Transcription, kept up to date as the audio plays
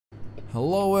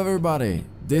Hello everybody,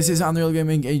 this is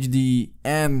Unreal-GamingHD,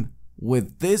 and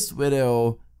with this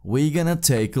video we're gonna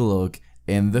take a look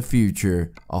in the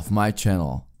future of my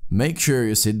channel. Make sure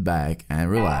you sit back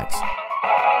and relax.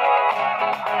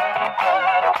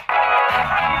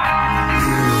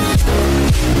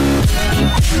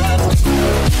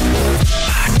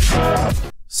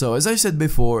 So as I said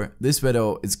before, this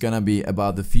video is gonna be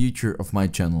about the future of my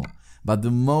channel, but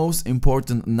the most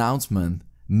important announcement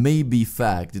may be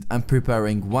fact that I'm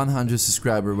preparing 100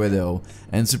 subscriber video,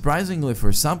 and surprisingly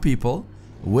for some people,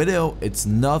 video it's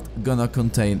not gonna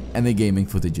contain any gaming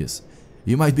footages.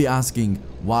 You might be asking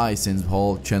why, since the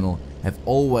whole channel have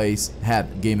always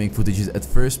had gaming footages at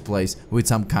first place with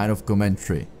some kind of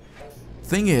commentary.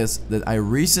 Thing is that I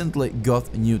recently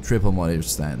got a new triple monitor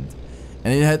stand,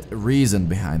 and it had a reason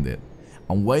behind it.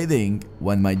 I'm waiting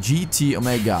when my GT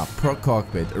Omega Pro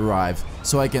cockpit arrives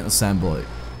so I can assemble it.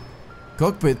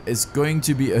 Cockpit is going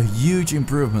to be a huge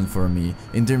improvement for me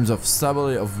in terms of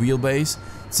stability of wheelbase,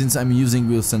 since I'm using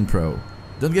Wheelstand Pro.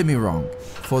 Don't get me wrong,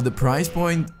 for the price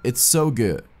point it's so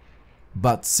good,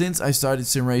 but since I started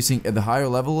sim racing at the higher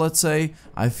level, let's say,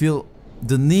 I feel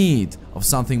the need of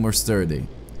something more sturdy.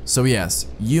 So yes,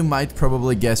 you might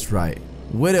probably guess right.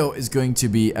 Video is going to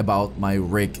be about my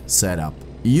rig setup.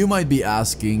 You might be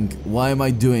asking, why am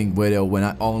I doing video when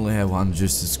I only have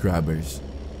 100 subscribers?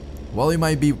 Well, you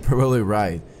might be probably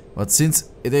right, but since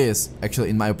it is, actually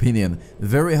in my opinion,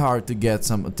 very hard to get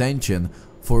some attention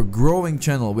for a growing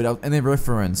channel without any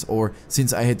reference, or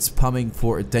since I hate spamming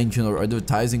for attention or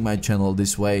advertising my channel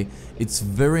this way, it's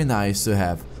very nice to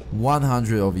have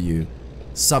 100 of you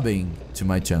subbing to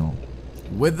my channel.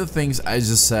 With the things I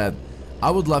just said,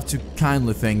 I would love to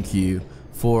kindly thank you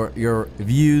for your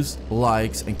views,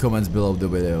 likes and comments below the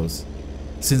videos.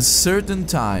 Since certain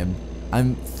time,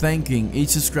 I'm thanking each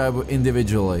subscriber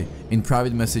individually in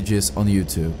private messages on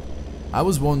YouTube. I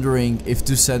was wondering if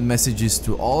to send messages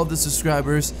to all of the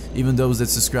subscribers, even those that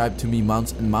subscribed to me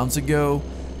months and months ago,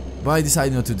 but I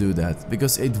decided not to do that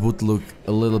because it would look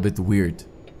a little bit weird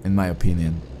in my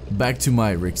opinion. Back to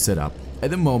my rig setup.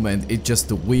 At the moment it's just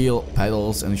the wheel,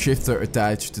 pedals and shifter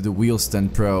attached to the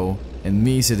Wheelstand Pro and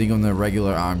me sitting on a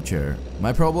regular armchair.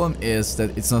 My problem is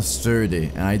that it's not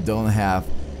sturdy and I don't have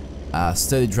a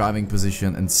steady driving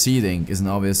position, and seating isn't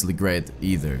obviously great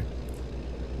either.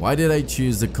 Why did I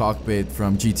choose the cockpit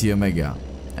from GT Omega?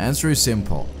 Answer is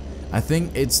simple. I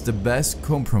think it's the best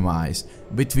compromise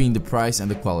between the price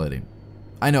and the quality.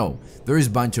 I know there is a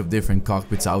bunch of different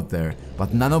cockpits out there,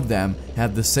 but none of them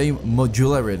have the same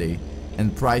modularity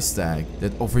and price tag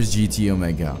that offers GT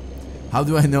Omega. How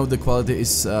do I know the quality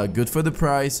is good for the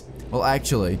price? Well,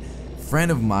 actually, a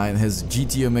friend of mine has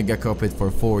GT Omega cockpit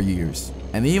for 4 years.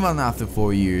 And even after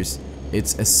 4 years,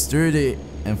 it's as sturdy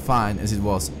and fine as it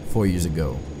was 4 years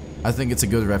ago. I think it's a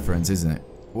good reference, isn't it?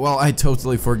 Well, I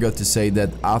totally forgot to say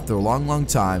that after a long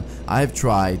time, I have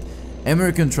tried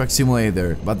American Truck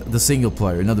Simulator, but the single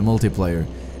player, not the multiplayer.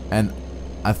 And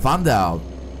I found out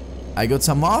I got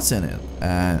some mods in it.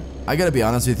 And I gotta be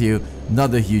honest with you,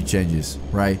 not the huge changes,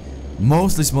 right?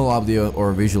 Mostly small audio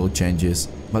or visual changes.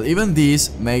 But even these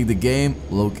make the game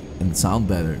look and sound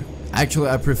better. Actually,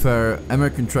 I prefer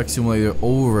American Truck Simulator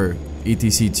over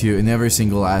ETC2 in every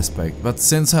single aspect, but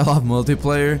since I love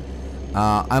multiplayer,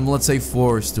 I'm, let's say,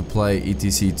 forced to play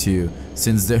ETC2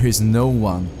 since there is no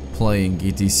one playing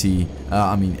ATS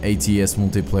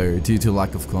multiplayer due to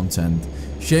lack of content.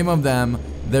 Shame on them,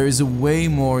 there is way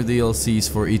more DLCs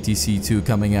for ETC2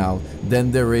 coming out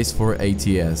than there is for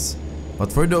ATS.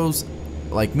 But for those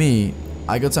like me,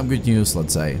 I got some good news,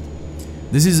 let's say.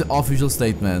 This is an official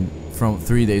statement from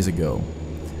 3 days ago.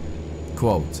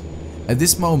 Quote, at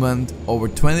this moment over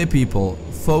 20 people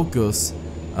focus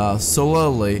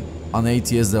solely on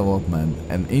ATS development,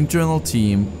 an internal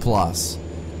team plus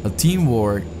a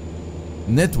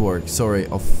network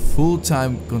of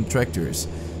full-time contractors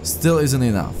still isn't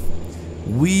enough.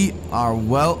 We are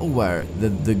well aware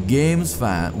that the game's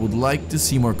fan would like to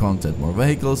see more content, more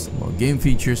vehicles, more game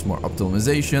features, more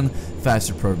optimization,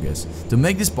 faster progress. To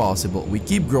make this possible, we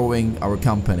keep growing our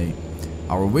company.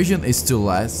 Our vision is to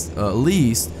at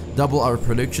least double our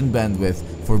production bandwidth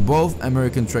for both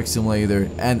American Truck Simulator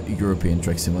and European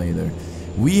Truck Simulator.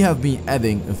 We have been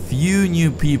adding a few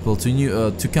new people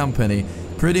to company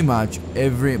pretty much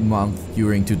every month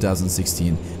during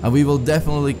 2016, and we will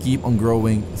definitely keep on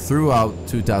growing throughout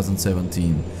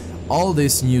 2017. All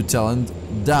this new talent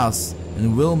does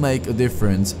and will make a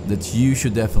difference that you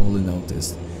should definitely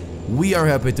notice. We are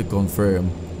happy to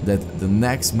confirm that the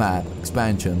next map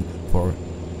expansion for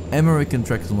American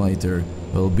Truck Simulator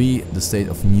will be the state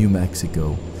of New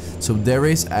Mexico. So there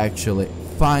is actually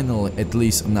finally at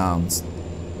least announced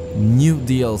new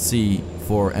DLC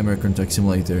for American Truck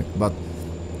Simulator, but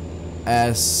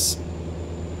as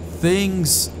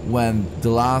things went the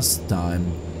last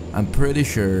time, I'm pretty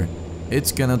sure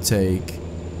it's gonna take,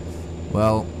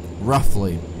 well,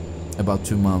 roughly about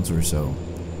 2 months or so.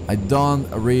 I don't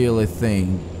really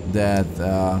think that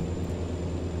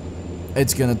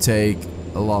it's gonna take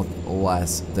a lot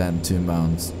less than 2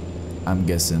 months, I'm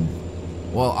guessing.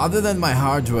 Well, other than my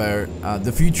hardware,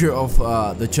 the future of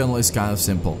the channel is kind of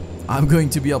simple. I'm going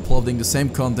to be uploading the same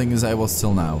content as I was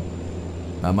till now.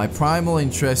 My primal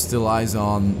interest still lies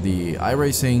on the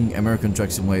iRacing, American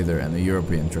Truck Simulator, and the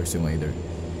European Truck Simulator.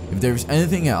 If there's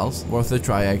anything else worth a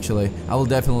try, actually, I will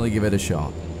definitely give it a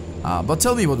shot. But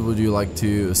tell me, what would you like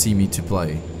to see me to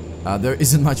play? There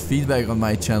isn't much feedback on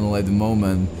my channel at the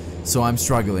moment, so I'm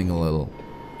struggling a little.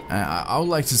 I would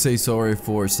like to say sorry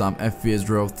for some FPS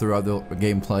drop throughout the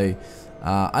gameplay.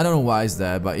 I don't know why is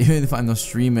that, but even if I'm not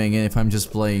streaming and if I'm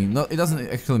just playing, it doesn't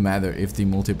actually matter if the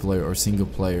multiplayer or single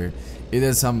player, it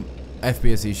has some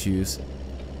FPS issues.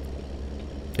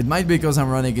 It might be because I'm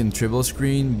running in triple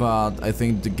screen, but I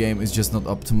think the game is just not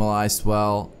optimized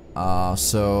well.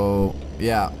 So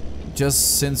yeah,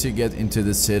 just since you get into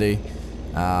the city,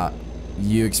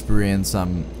 you experience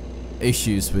some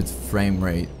issues with frame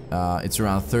rate. It's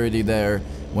around 30 there.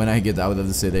 When I get out of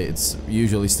the city, it's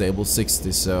usually stable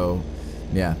 60. So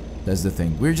yeah, that's the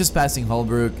thing. We're just passing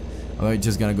Holbrook. We're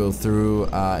just gonna go through.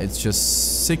 It's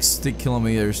just 60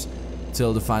 kilometers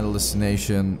till the final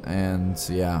destination, and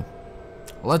yeah,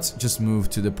 let's just move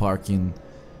to the parking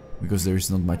because there is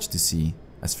not much to see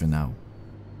as for now.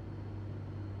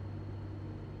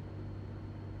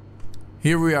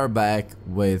 Here we are back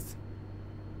with,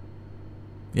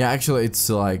 yeah, actually it's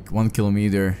like 1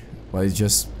 kilometer, but it's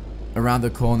just around the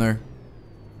corner.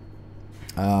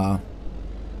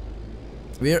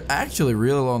 We are actually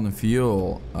really low on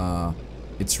fuel.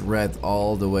 It's red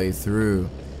all the way through,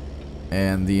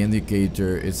 and the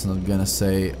indicator, it's not gonna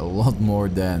say a lot more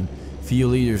than few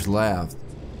liters left.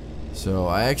 So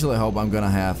I actually hope I'm gonna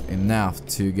have enough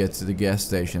to get to the gas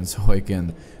station so I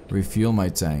can refuel my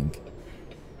tank.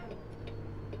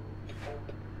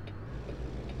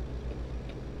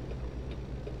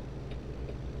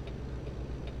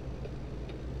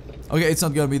 Okay, it's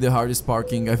not gonna be the hardest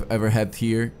parking I've ever had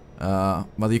here,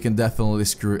 but you can definitely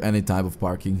screw any type of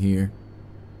parking here.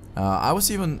 I was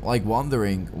even like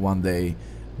wondering one day,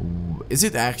 is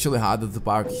it actually harder to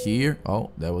park here?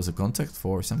 Oh, there was a contact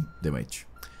for some damage.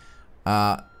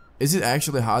 Is it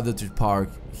actually harder to park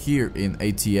here in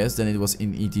ATS than it was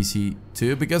in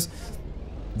ETC2? Because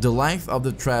the length of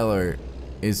the trailer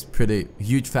is pretty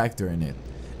huge factor in it.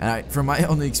 And from my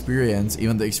own experience,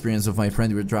 even the experience of my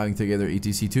friend, we're driving together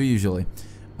ETC2 usually,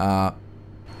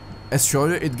 as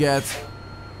shorter it gets,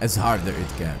 as harder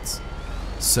it gets.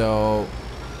 So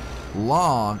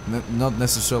long not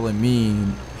necessarily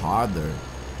mean harder,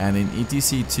 and in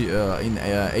ETC2, in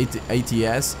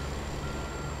ATS,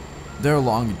 there are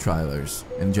longer trailers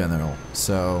in general.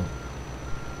 So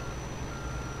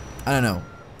I don't know.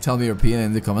 Tell me your opinion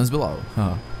in the comments below.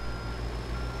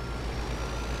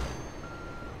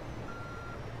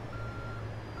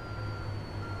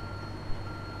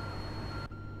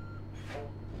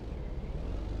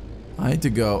 I need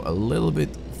to go a little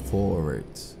bit forward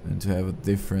and to have a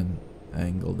different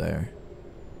angle there.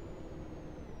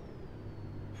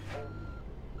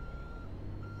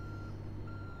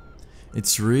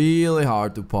 It's really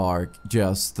hard to park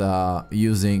just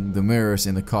using the mirrors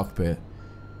in the cockpit,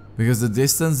 because the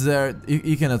distance there,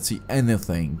 you cannot see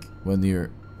anything when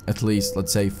you're at least,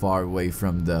 let's say, far away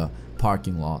from the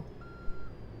parking lot.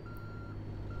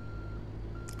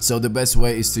 So the best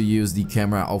way is to use the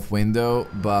camera off window,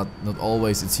 but not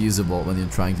always it's usable when you're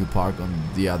trying to park on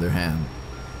the other hand.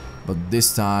 But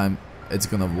this time it's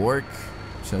gonna work,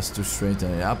 just to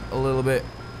straighten it up a little bit,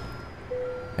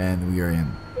 and we are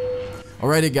in.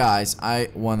 Alrighty guys, I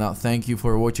wanna thank you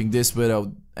for watching this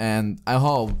video, and I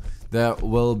hope there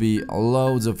will be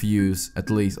loads of views, at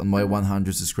least on my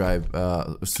 100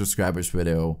 subscribers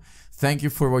video. Thank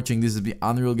you for watching. This has been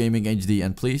Unreal-GamingHD,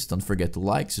 and please don't forget to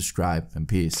like, subscribe, and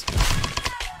peace.